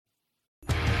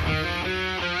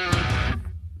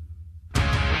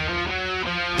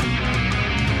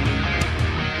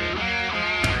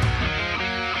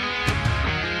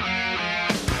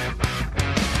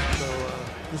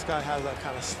has that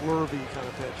kind of slurvy kind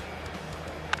of pitch.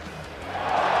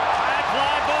 High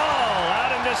fly ball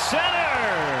out into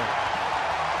center.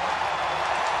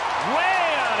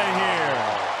 Way out of here.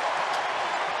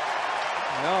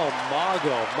 No,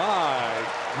 Mago, my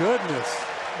goodness.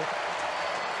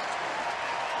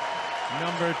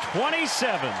 Number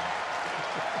 27.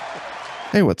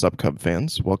 Hey, what's up, Cub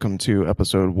fans? Welcome to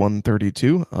episode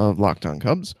 132 of Locked On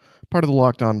Cubs, part of the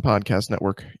Locked On Podcast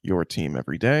Network, your team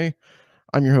every day.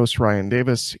 I'm your host, Ryan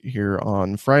Davis, here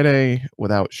on Friday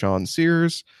without Sean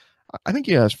Sears. I think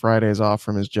he has Fridays off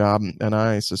from his job, and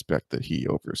I suspect that he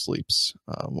oversleeps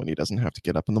when he doesn't have to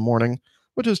get up in the morning,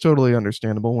 which is totally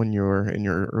understandable when you're in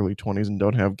your early 20s and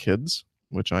don't have kids,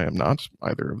 which I am not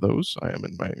either of those. I am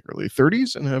in my early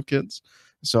 30s and have kids.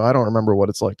 So I don't remember what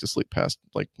it's like to sleep past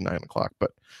like 9 o'clock,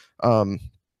 but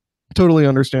totally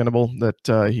understandable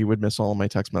that he would miss all of my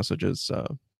text messages.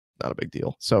 Not a big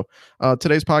deal. So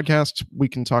today's podcast, we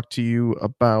can talk to you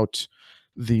about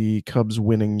the Cubs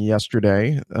winning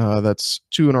yesterday. That's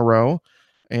 2 in a row,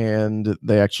 and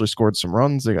they actually scored some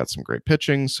runs. They got some great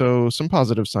pitching, so some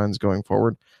positive signs going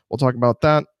forward. We'll talk about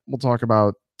that. We'll talk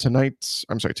about today's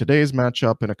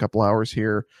matchup in a couple hours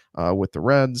here with the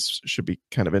Reds. Should be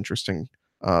kind of interesting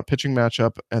pitching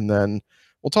matchup. And then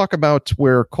we'll talk about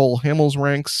where Cole Hamels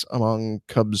ranks among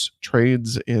Cubs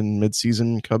trades in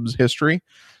midseason Cubs history.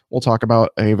 We'll talk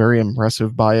about a very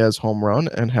impressive Baez home run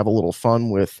and have a little fun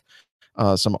with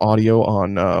some audio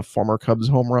on former Cubs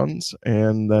home runs.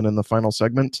 And then in the final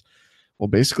segment, we'll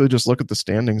basically just look at the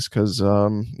standings because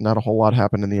not a whole lot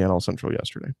happened in the NL Central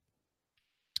yesterday.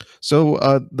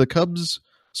 So the Cubs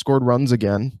scored runs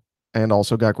again and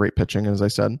also got great pitching, as I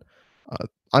said.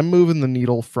 I'm moving the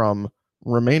needle from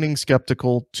remaining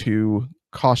skeptical to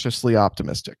cautiously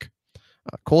optimistic.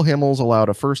 Cole Hamels allowed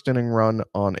a first inning run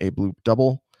on a bloop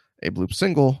double, a bloop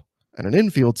single, and an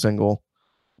infield single,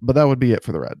 but that would be it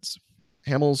for the Reds.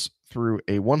 Hamels threw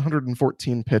a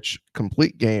 114 pitch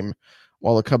complete game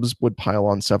while the Cubs would pile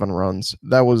on 7 runs.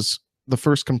 That was the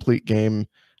first complete game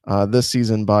this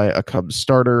season by a Cubs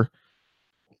starter,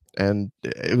 and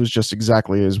it was just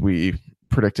exactly as we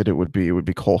predicted it would be. It would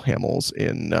be Cole Hamels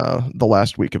in the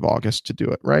last week of August to do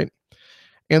it, right?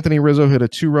 Anthony Rizzo hit a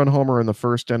 2-run homer in the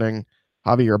first inning.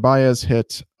 Javier Baez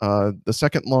hit the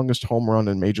second longest home run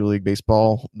in Major League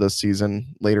Baseball this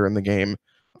season later in the game,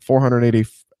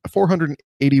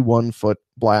 481-foot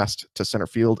blast to center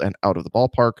field and out of the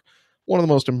ballpark. One of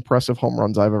the most impressive home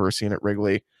runs I've ever seen at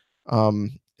Wrigley.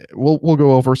 We'll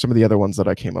go over some of the other ones that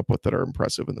I came up with that are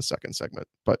impressive in the second segment.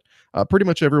 But pretty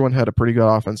much everyone had a pretty good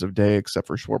offensive day except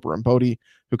for Schwarber and Bodie,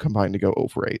 who combined to go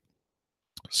 0-for-8.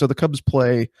 So the Cubs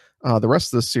play the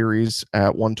rest of the series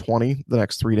at 1:20 the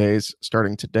next 3 days,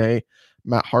 starting today.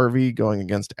 Matt Harvey going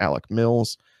against Alec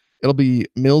Mills. It'll be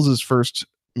Mills' first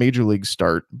major league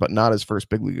start, but not his first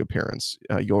big league appearance.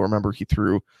 You'll remember he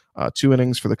threw 2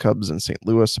 innings for the Cubs in St.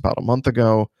 Louis about a month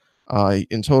ago.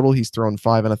 In total, he's thrown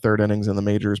 5 1/3 innings in the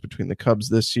majors between the Cubs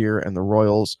this year and the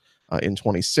Royals in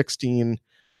 2016.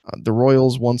 The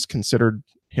Royals once considered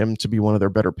him to be one of their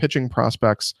better pitching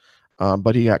prospects,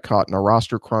 but he got caught in a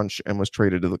roster crunch and was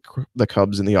traded to the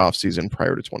Cubs in the offseason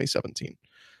prior to 2017.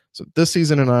 So this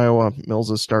season in Iowa, Mills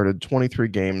has started 23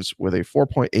 games with a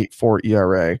 4.84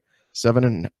 ERA,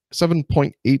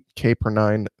 7.8 K per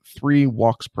 9, 3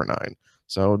 walks per 9.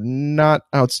 So not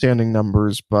outstanding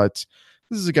numbers, but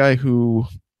this is a guy who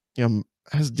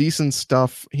has decent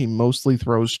stuff. He mostly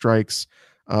throws strikes.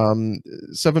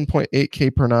 7.8 K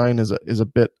per 9 is a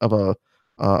bit of a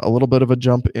little bit of a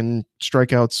jump in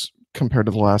strikeouts compared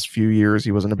to the last few years.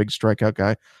 He wasn't a big strikeout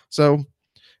guy. So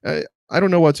I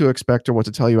don't know what to expect or what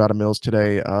to tell you out of Mills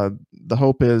today. The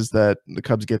hope is that the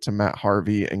Cubs get to Matt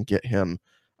Harvey and get him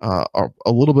a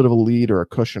little bit of a lead or a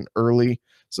cushion early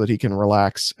so that he can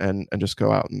relax and just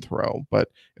go out and throw. But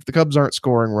if the Cubs aren't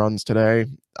scoring runs today,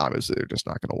 obviously they're just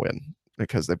not going to win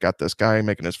because they've got this guy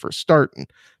making his first start.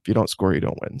 And if you don't score, you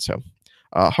don't win. So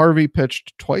Harvey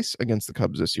pitched twice against the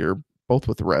Cubs this year, both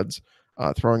with the Reds,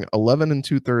 throwing 11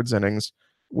 2/3 innings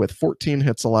with 14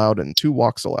 hits allowed and 2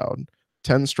 walks allowed,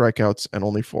 10 strikeouts, and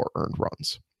only 4 earned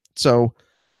runs. So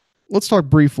let's talk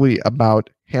briefly about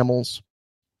Hamels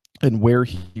and where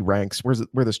he ranks,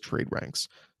 where this trade ranks.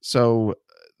 So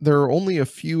there are only a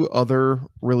few other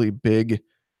really big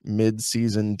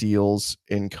mid-season deals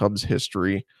in Cubs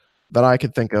history that I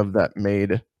could think of that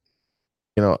made,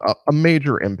 a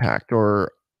major impact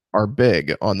or are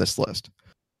big on this list.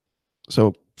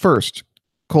 So first,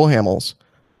 Cole Hamels,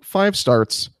 5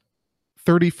 starts,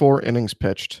 34 innings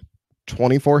pitched,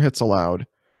 24 hits allowed,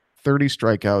 30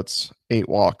 strikeouts, 8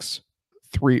 walks,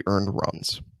 3 earned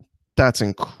runs. That's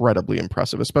incredibly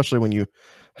impressive, especially when you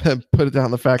put it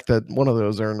down the fact that one of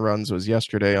those earned runs was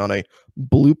yesterday on a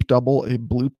bloop double, a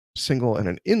bloop single, and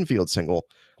an infield single.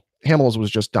 Hamels was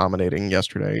just dominating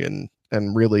yesterday,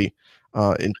 and really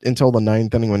until the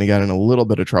ninth inning when he got in a little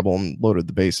bit of trouble and loaded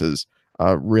the bases,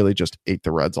 really just ate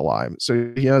the Reds alive.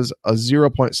 So he has a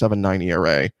 0.79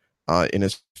 ERA in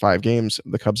his 5 games.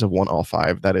 The Cubs have won all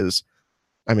 5. That is,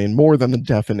 I mean, more than the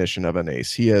definition of an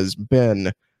ace. He has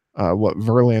been what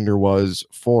Verlander was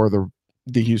for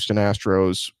the Houston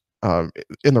Astros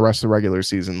in the rest of the regular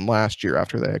season last year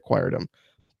after they acquired him.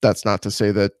 That's not to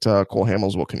say that Cole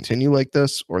Hamels will continue like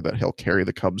this or that he'll carry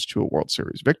the Cubs to a World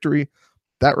Series victory.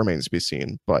 That remains to be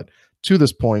seen. But to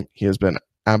this point, he has been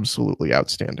absolutely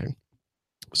outstanding.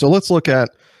 So let's look at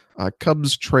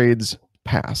Cubs trades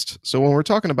past. So when we're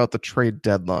talking about the trade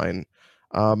deadline,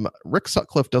 Rick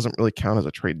Sutcliffe doesn't really count as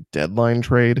a trade deadline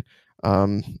trade.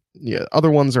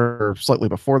 Other ones are slightly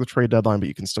before the trade deadline, but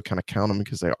you can still kind of count them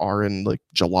because they are in like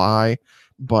July.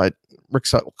 But Rick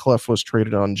Sutcliffe was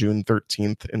traded on June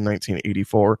 13th in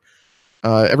 1984.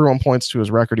 Everyone points to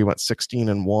his record. He went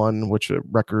 16-1, which a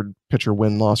record pitcher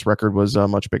win-loss record was a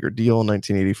much bigger deal in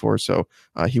 1984. So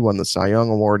he won the Cy Young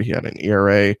Award. He had an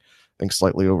ERA, I think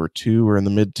slightly over 2 or in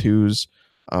the mid-2s.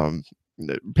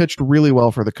 Pitched really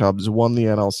well for the Cubs, won the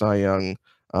NL Cy Young,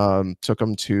 took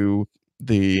them to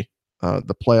the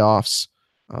playoffs.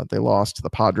 They lost to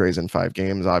the Padres in 5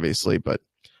 games, obviously, but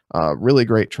really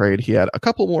great trade. He had a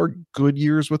couple more good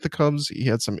years with the Cubs. He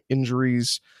had some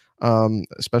injuries,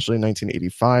 especially in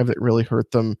 1985, that really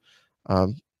hurt them.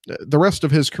 The rest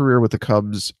of his career with the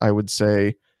Cubs, I would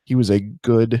say he was a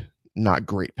good, not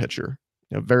great pitcher.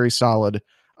 Very solid.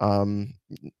 I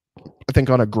think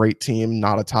on a great team,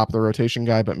 not a top of the rotation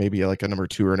guy, but maybe like a number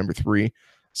 2 or number 3.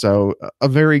 So a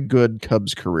very good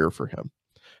Cubs career for him.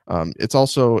 It's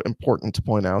also important to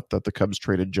point out that the Cubs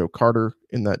traded Joe Carter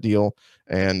in that deal,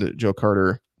 and Joe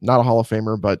Carter, not a Hall of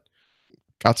Famer, but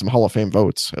got some Hall of Fame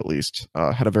votes at least.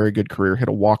 Had a very good career, hit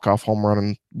a walk-off home run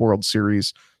in World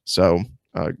Series. So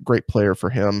great player for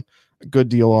him. A good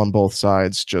deal on both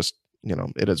sides. Just,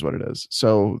 it is what it is.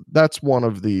 So that's one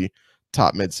of the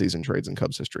top midseason trades in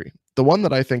Cubs history. The one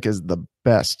that I think is the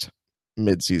best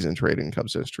midseason trade in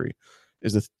Cubs history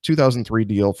is the 2003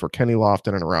 deal for Kenny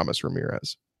Lofton and Aramis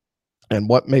Ramirez. And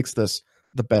what makes this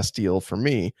the best deal for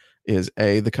me is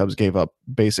the Cubs gave up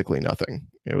basically nothing.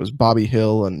 It was Bobby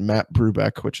Hill and Matt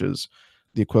Brubeck, which is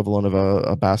the equivalent of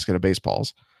a basket of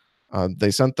baseballs.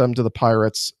 They sent them to the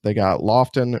Pirates. They got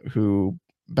Lofton, who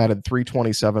batted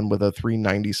 .327 with a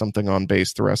 .390 something on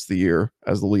base the rest of the year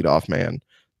as the leadoff man.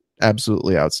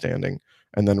 Absolutely outstanding.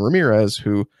 And then Ramirez,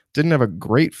 who didn't have a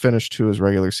great finish to his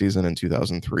regular season in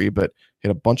 2003, but hit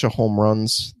a bunch of home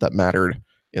runs that mattered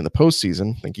in the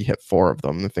postseason. I think he hit 4 of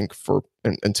them. I think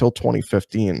until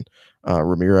 2015,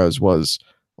 Ramirez was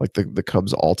like the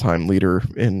Cubs' all-time leader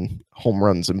in home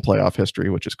runs in playoff history,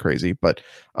 which is crazy. But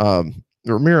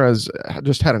Ramirez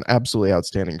just had an absolutely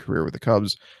outstanding career with the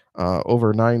Cubs.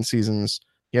 Over 9 seasons,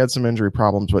 he had some injury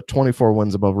problems, but 24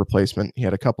 wins above replacement. He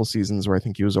had a couple seasons where I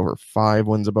think he was over 5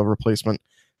 wins above replacement.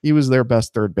 He was their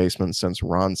best third baseman since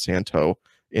Ron Santo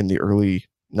in the early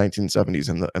 1970s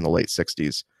and the late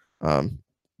 60s.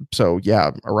 So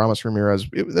yeah, Aramis Ramirez,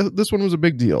 this one was a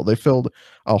big deal. They filled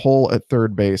a hole at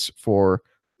third base for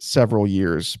several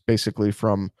years, basically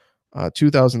from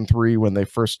 2003 when they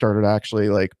first started actually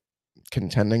like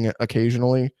contending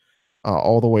occasionally,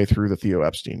 all the way through the Theo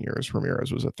Epstein years.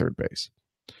 Ramirez was at third base.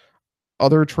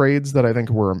 Other trades that I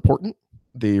think were important,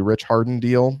 the Rich Harden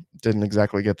deal didn't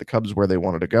exactly get the Cubs where they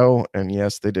wanted to go. And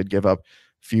yes, they did give up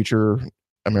future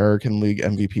American League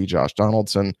MVP Josh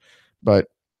Donaldson, but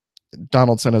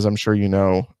Donaldson, as I'm sure you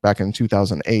know, back in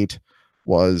 2008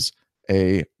 was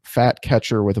a fat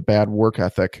catcher with a bad work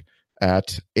ethic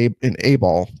in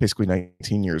A-ball, basically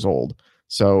 19 years old.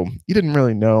 So you didn't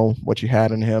really know what you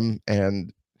had in him,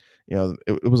 and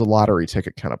it was a lottery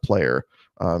ticket kind of player.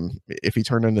 If he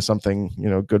turned into something,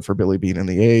 good for Billy Beane and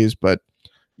the A's, but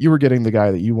you were getting the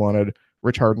guy that you wanted.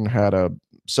 Rich Harden had a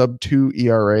sub-2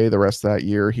 ERA the rest of that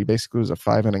year. He basically was a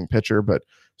 5-inning pitcher, but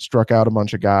struck out a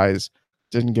bunch of guys.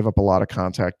 Didn't give up a lot of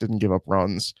contact, didn't give up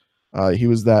runs. He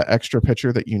was that extra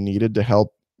pitcher that you needed to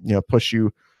help, push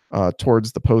you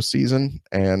towards the postseason.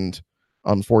 And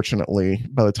unfortunately,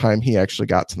 by the time he actually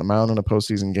got to the mound in a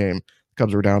postseason game, the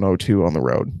Cubs were down 0-2 on the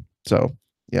road. So,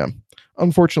 yeah,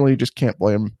 unfortunately, you just can't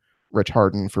blame Rich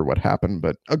Harden for what happened,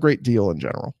 but a great deal in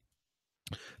general.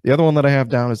 The other one that I have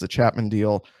down is the Chapman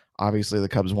deal. Obviously, the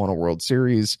Cubs won a World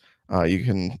Series. You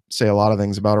can say a lot of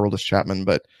things about Aroldis Chapman,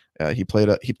 but he played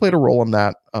a role in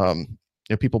that.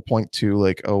 People point to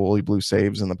like, oh, well, he blew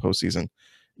saves in the postseason.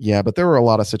 Yeah, but there were a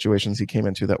lot of situations he came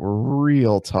into that were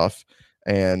real tough.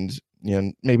 and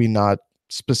maybe not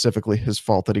specifically his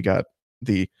fault that he got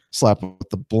the slap with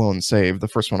the blown save. The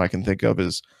first one I can think of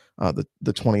is the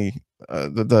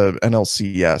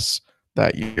NLCS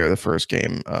that year. The first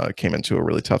game came into a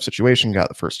really tough situation, got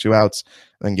the first 2 outs,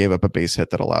 then gave up a base hit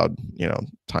that allowed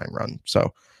time run.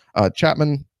 So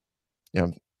Chapman,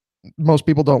 most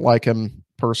people don't like him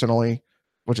personally,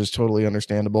 which is totally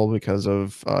understandable because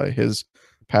of his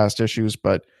past issues,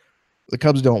 but the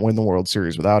Cubs don't win the World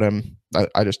Series without him.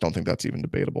 I just don't think that's even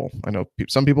debatable. I know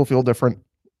some people feel different,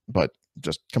 but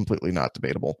just completely not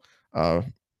debatable.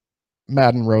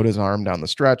 Madden rode his arm down the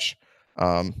stretch.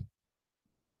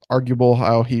 Arguable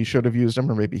how he should have used him,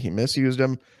 or maybe he misused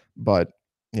him, but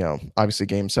obviously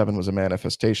Game 7 was a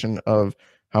manifestation of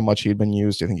how much he'd been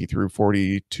used. I think he threw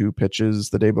 42 pitches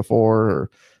the day before, or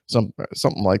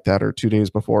something like that, or 2 days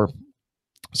before.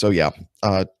 So yeah,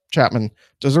 Chapman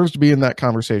deserves to be in that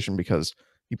conversation because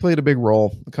he played a big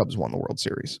role. The Cubs won the World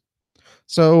Series.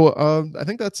 So I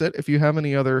think that's it. If you have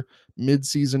any other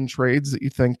mid-season trades that you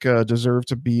think deserve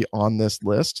to be on this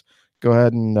list, go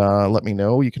ahead and let me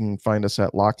know. You can find us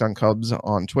at Locked On Cubs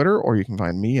on Twitter, or you can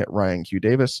find me at Ryan Q.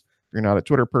 Davis. If you're not a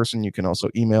Twitter person, you can also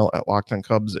email at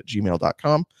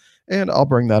lockedoncubs@gmail.com, and I'll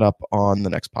bring that up on the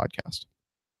next podcast.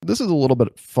 This is a little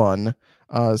bit fun.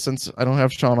 Since I don't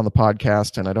have Sean on the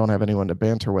podcast and I don't have anyone to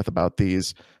banter with about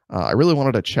these, I really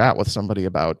wanted to chat with somebody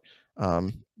about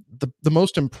the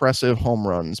most impressive home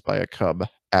runs by a Cub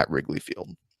at Wrigley Field.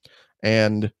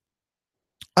 And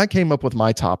I came up with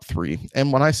my top 3.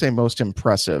 And when I say most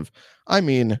impressive, I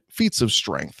mean feats of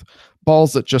strength,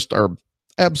 balls that just are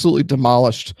absolutely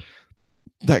demolished,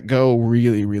 that go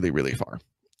really, really, really far.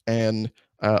 And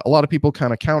a lot of people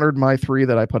kind of countered my 3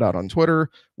 that I put out on Twitter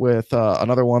with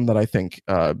another one that I think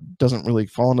doesn't really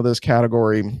fall into this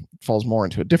category, falls more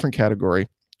into a different category.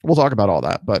 We'll talk about all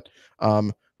that, but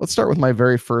let's start with my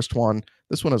very first one.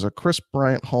 This one is a Chris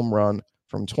Bryant home run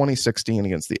from 2016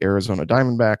 against the Arizona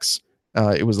Diamondbacks.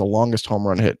 It was the longest home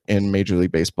run hit in Major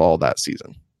League Baseball that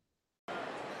season.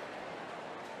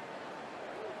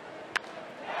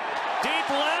 Deep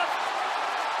left.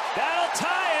 That'll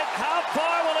tie it. How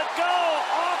far will it go?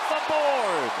 Off the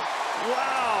board.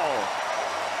 Wow.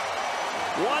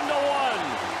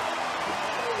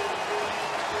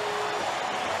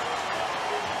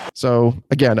 1-1. So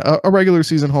again, a regular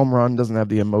season home run doesn't have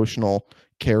the emotional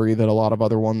carry that a lot of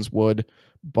other ones would,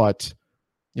 but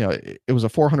it was a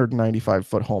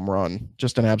 495-foot home run,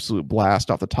 just an absolute blast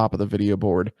off the top of the video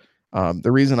board.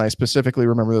 The reason I specifically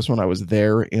remember this one, I was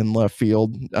there in left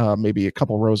field, maybe a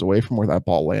couple rows away from where that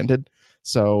ball landed.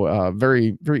 So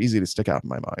very, very easy to stick out in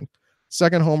my mind.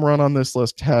 Second home run on this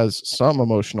list has some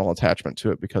emotional attachment to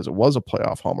it because it was a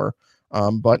playoff homer,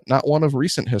 but not one of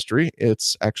recent history.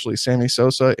 It's actually Sammy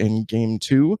Sosa in Game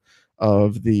 2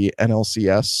 of the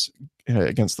NLCS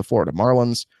against the Florida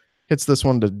Marlins. Hits this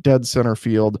one to dead center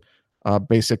field,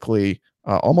 basically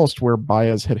almost where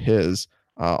Baez hit his,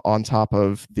 on top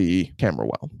of the camera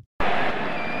well.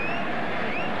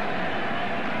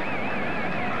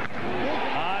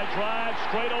 High drive,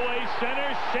 straight away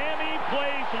center. Sammy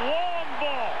plays long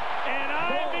ball, and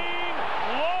I mean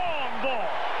long ball.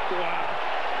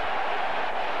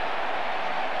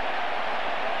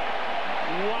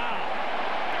 Wow.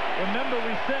 Remember,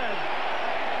 we said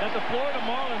that the Florida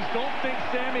Marlins don't think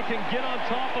Sammy can get on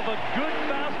top of a good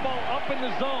fastball up in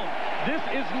the zone. This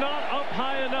is not up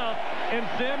high enough, and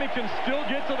Sammy can still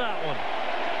get to that one.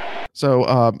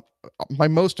 So my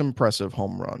most impressive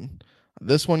home run.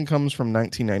 This one comes from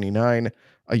 1999,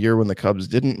 a year when the Cubs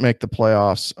didn't make the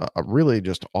playoffs, a really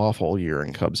just awful year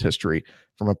in Cubs history,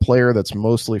 from a player that's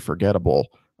mostly forgettable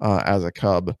as a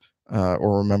Cub,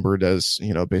 or remembered as,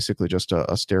 basically just a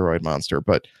steroid monster.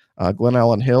 But Glenn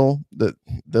Allen Hill,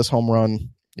 this home run,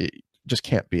 you just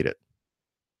can't beat it.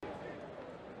 You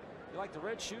like the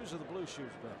red shoes or the blue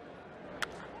shoes better?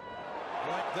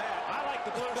 Like that. I like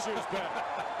the blue shoes better.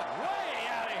 Way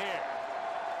out of here.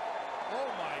 Oh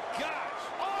my gosh.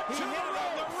 He hit it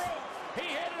on the roof. He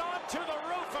hit it onto the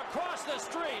roof across the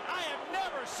street. I have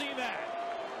never seen that.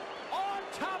 On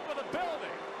top of the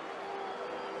building.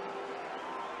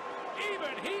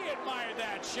 Even he admired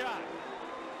that shot.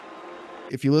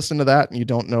 If you listen to that and you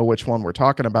don't know which one we're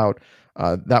talking about,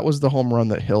 that was the home run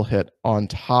that Hill hit on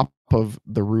top of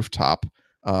the rooftop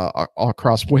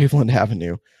across Waveland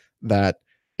Avenue. That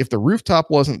if the rooftop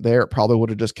wasn't there, it probably would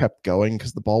have just kept going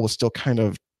because the ball was still kind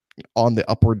of on the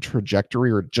upward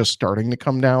trajectory or just starting to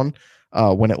come down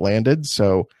when it landed.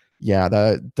 So yeah,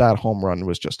 that home run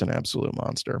was just an absolute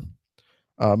monster.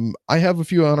 I have a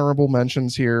few honorable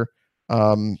mentions here.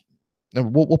 And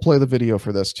we'll play the video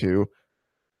for this too.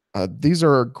 These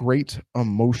are great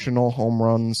emotional home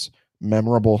runs,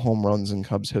 memorable home runs in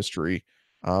Cubs history.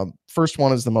 First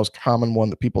one is the most common one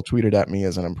that people tweeted at me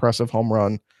as an impressive home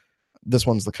run. This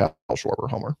one's the Kyle Schwarber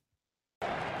homer.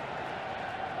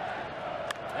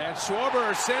 And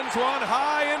Schwarber sends one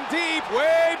high and deep,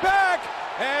 way back,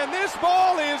 and this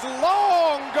ball is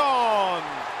long gone.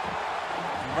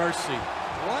 Mercy.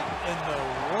 What in the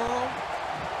world?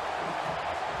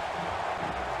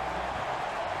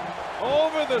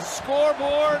 Over the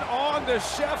scoreboard, on to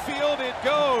Sheffield it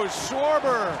goes.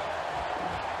 Schwarber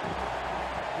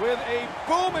with a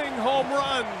booming home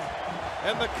run,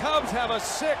 and the Cubs have a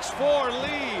 6-4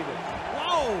 lead.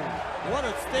 Whoa! What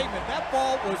a statement. That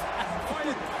ball was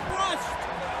absolutely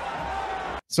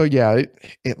crushed. So yeah,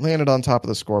 it landed on top of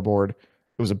the scoreboard.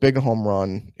 It was a big home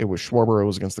run. It was Schwarber. It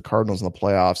was against the Cardinals in the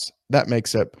playoffs. That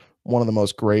makes it one of the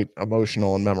most great,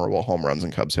 emotional, and memorable home runs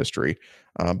in Cubs history.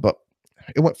 But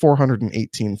it went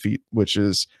 418 feet, which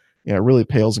is, really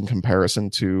pales in comparison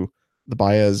to the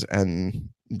Baez and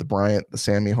the Bryant, the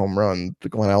Sammy home run, the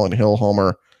Glen Allen Hill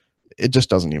homer. It just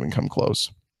doesn't even come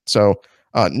close. So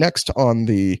next on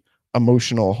the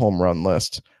emotional home run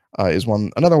list is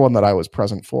another one that I was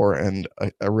present for, and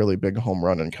a really big home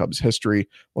run in Cubs history.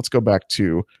 Let's go back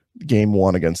to Game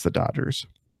 1 against the Dodgers.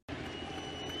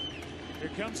 Here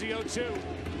comes the 0-2.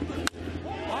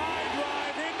 High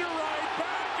drive into right,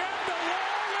 back at the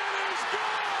wall, it is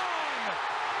gone!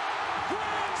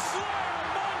 Grand slam,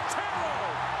 Montero!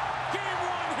 Game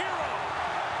 1 hero!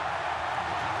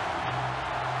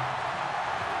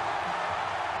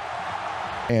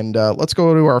 And let's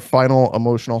go to our final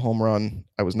emotional home run.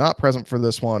 I was not present for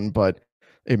this one, but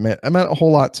it meant a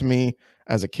whole lot to me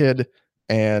as a kid.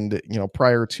 And,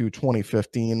 prior to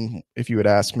 2015, if you had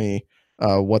asked me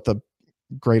what the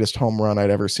greatest home run I'd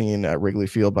ever seen at Wrigley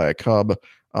Field by a Cub,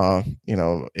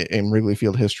 in Wrigley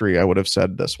Field history, I would have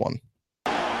said this one.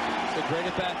 It's a great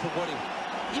at bat for Woody.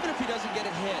 Even if he doesn't get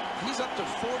a hit, he's up to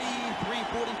 43,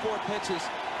 44 pitches.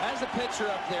 As a pitcher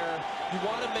up there, you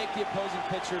want to make the opposing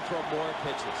pitcher throw more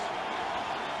pitches.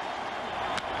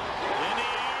 In the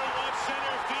air, left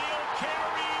center field,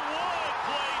 Kerry Wood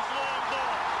plays long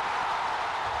ball.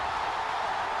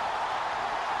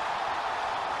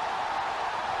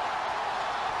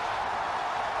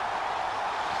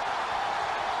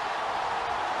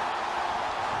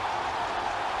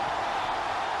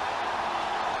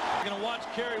 You're going to watch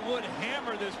Kerry Wood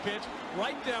hammer this pitch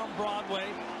right down Broadway.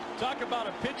 Talk about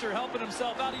a pitcher helping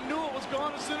himself out. He knew it was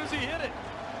gone as soon as he hit it.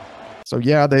 So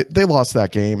yeah, they lost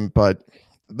that game, but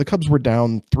the Cubs were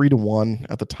down 3-1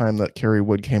 at the time that Kerry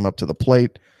Wood came up to the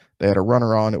plate. They had a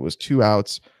runner on. It was 2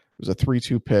 outs. It was a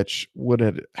 3-2 pitch.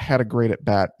 Wood had a great at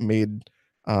bat, made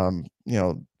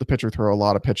the pitcher throw a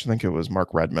lot of pitches. I think it was Mark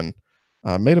Redman.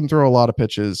 Made him throw a lot of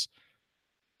pitches.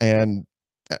 And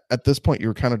at this point, you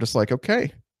were kind of just like,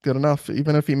 okay, good enough.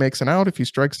 Even if he makes an out, if he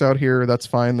strikes out here, that's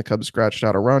fine. The Cubs scratched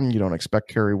out a run. You don't expect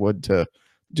Kerry Wood to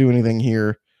do anything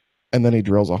here. And then he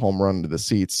drills a home run to the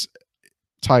seats,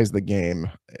 ties the game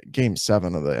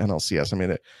 7 of the NLCS. I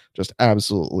mean, it just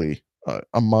absolutely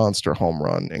a monster home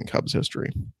run in Cubs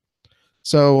history.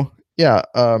 So yeah,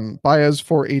 Baez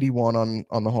 481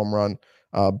 on the home run.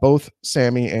 Both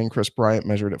Sammy and Chris Bryant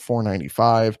measured at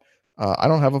 495. I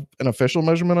don't have an official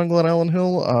measurement on Glen Allen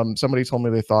Hill. Somebody told me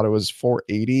they thought it was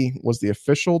 480 was the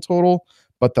official total,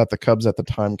 but that the Cubs at the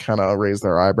time kind of raised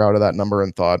their eyebrow to that number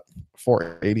and thought,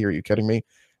 480, are you kidding me?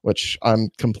 Which I'm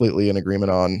completely in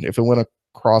agreement on. If it went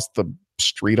across the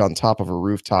street on top of a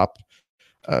rooftop,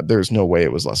 there's no way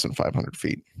it was less than 500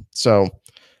 feet. So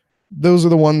those are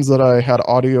the ones that I had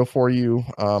audio for you.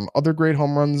 Other great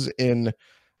home runs in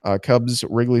Cubs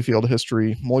Wrigley Field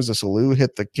history. Moises Alou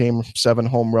hit the Game 7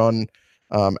 home run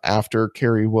after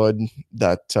Kerry Wood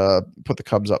that put the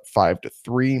Cubs up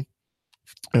 5-3,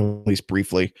 at least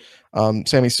briefly.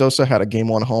 Sammy Sosa had a Game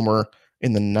 1 homer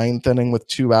in the 9th inning with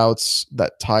 2 outs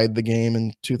that tied the game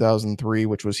in 2003,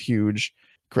 which was huge.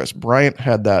 Chris Bryant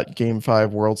had that Game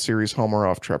 5 World Series homer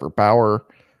off Trevor Bauer.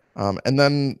 And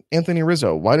then Anthony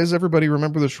Rizzo. Why does everybody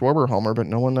remember the Schwarber homer, but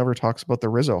no one ever talks about the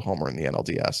Rizzo homer in the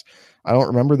NLDS? I don't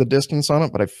remember the distance on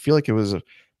it, but I feel like it was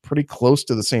pretty close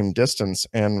to the same distance.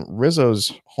 And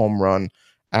Rizzo's home run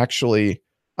actually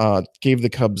gave the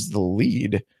Cubs the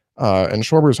lead. And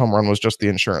Schwarber's home run was just the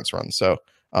insurance run. So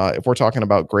if we're talking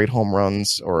about great home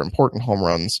runs or important home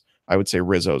runs, I would say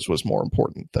Rizzo's was more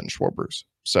important than Schwarber's.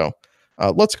 So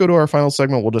let's go to our final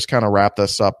segment. We'll just kind of wrap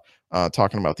this up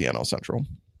talking about the NL Central.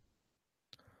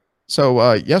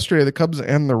 So yesterday, the Cubs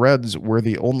and the Reds were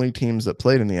the only teams that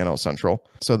played in the NL Central.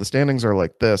 So the standings are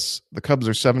like this. The Cubs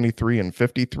are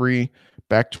 73-53,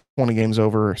 back 20 games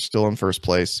over, still in first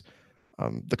place.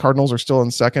 The Cardinals are still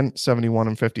in second,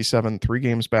 71-57, 3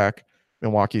 games back.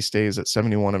 Milwaukee stays at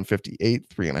 71-58,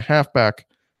 3.5 back.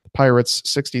 The Pirates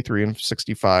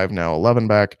 63-65, now 11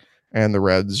 back, and the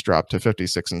Reds drop to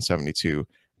 56-72,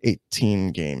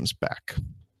 18 games back.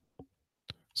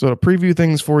 So to preview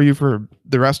things for you for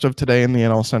the rest of today in the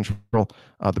NL Central,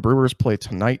 the Brewers play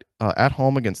tonight at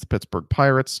home against the Pittsburgh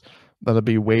Pirates. That'll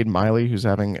be Wade Miley, who's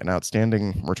having an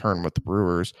outstanding return with the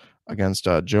Brewers, against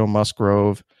Joe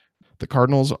Musgrove. The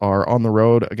Cardinals are on the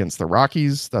road against the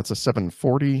Rockies. That's a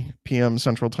 7:40 p.m.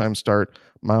 Central Time start.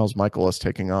 Miles Michaelis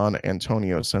taking on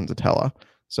Antonio Senzatella.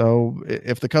 So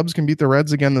if the Cubs can beat the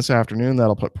Reds again this afternoon,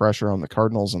 that'll put pressure on the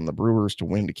Cardinals and the Brewers to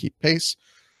win to keep pace.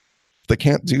 If they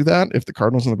can't do that, if the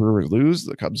Cardinals and the Brewers lose,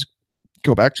 the Cubs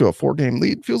go back to a 4-game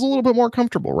lead. Feels a little bit more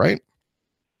comfortable, right?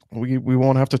 We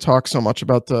won't have to talk so much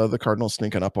about the Cardinals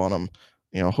sneaking up on them.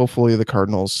 Hopefully the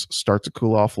Cardinals start to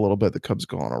cool off a little bit. The Cubs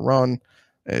go on a run.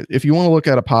 If you want to look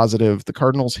at a positive, the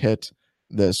Cardinals hit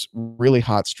this really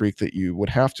hot streak that you would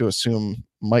have to assume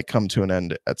might come to an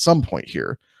end at some point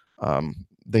here.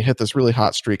 They hit this really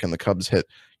hot streak, and the Cubs hit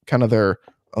kind of their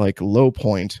low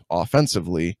point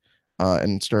offensively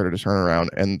and started to turn around.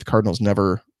 And the Cardinals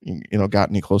never got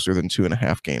any closer than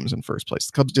 2.5 games in first place.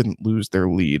 The Cubs didn't lose their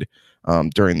lead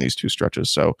during these two stretches,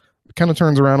 so it kind of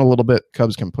turns around a little bit.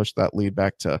 Cubs can push that lead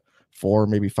back to 4,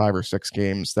 maybe 5 or 6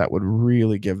 games. That would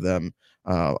really give them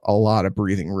a lot of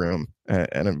breathing room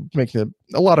and make a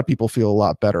lot of people feel a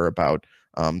lot better about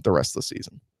the rest of the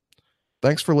season.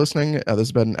 Thanks for listening. This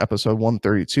has been episode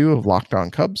 132 of Locked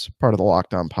On Cubs, part of the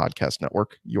Locked On Podcast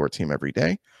Network, your team every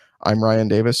day. I'm Ryan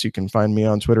Davis. You can find me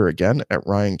on Twitter again at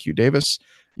Ryan Q. Davis.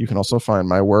 You can also find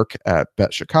my work at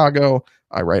Bet Chicago.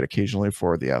 I write occasionally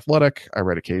for The Athletic. I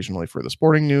write occasionally for The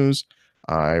Sporting News.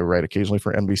 I write occasionally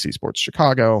for NBC Sports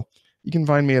Chicago. You can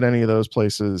find me at any of those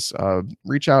places.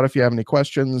 Reach out if you have any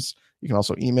questions. You can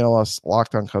also email us,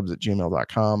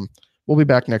 lockedoncubs@gmail.com. We'll be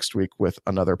back next week with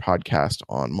another podcast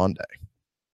on Monday.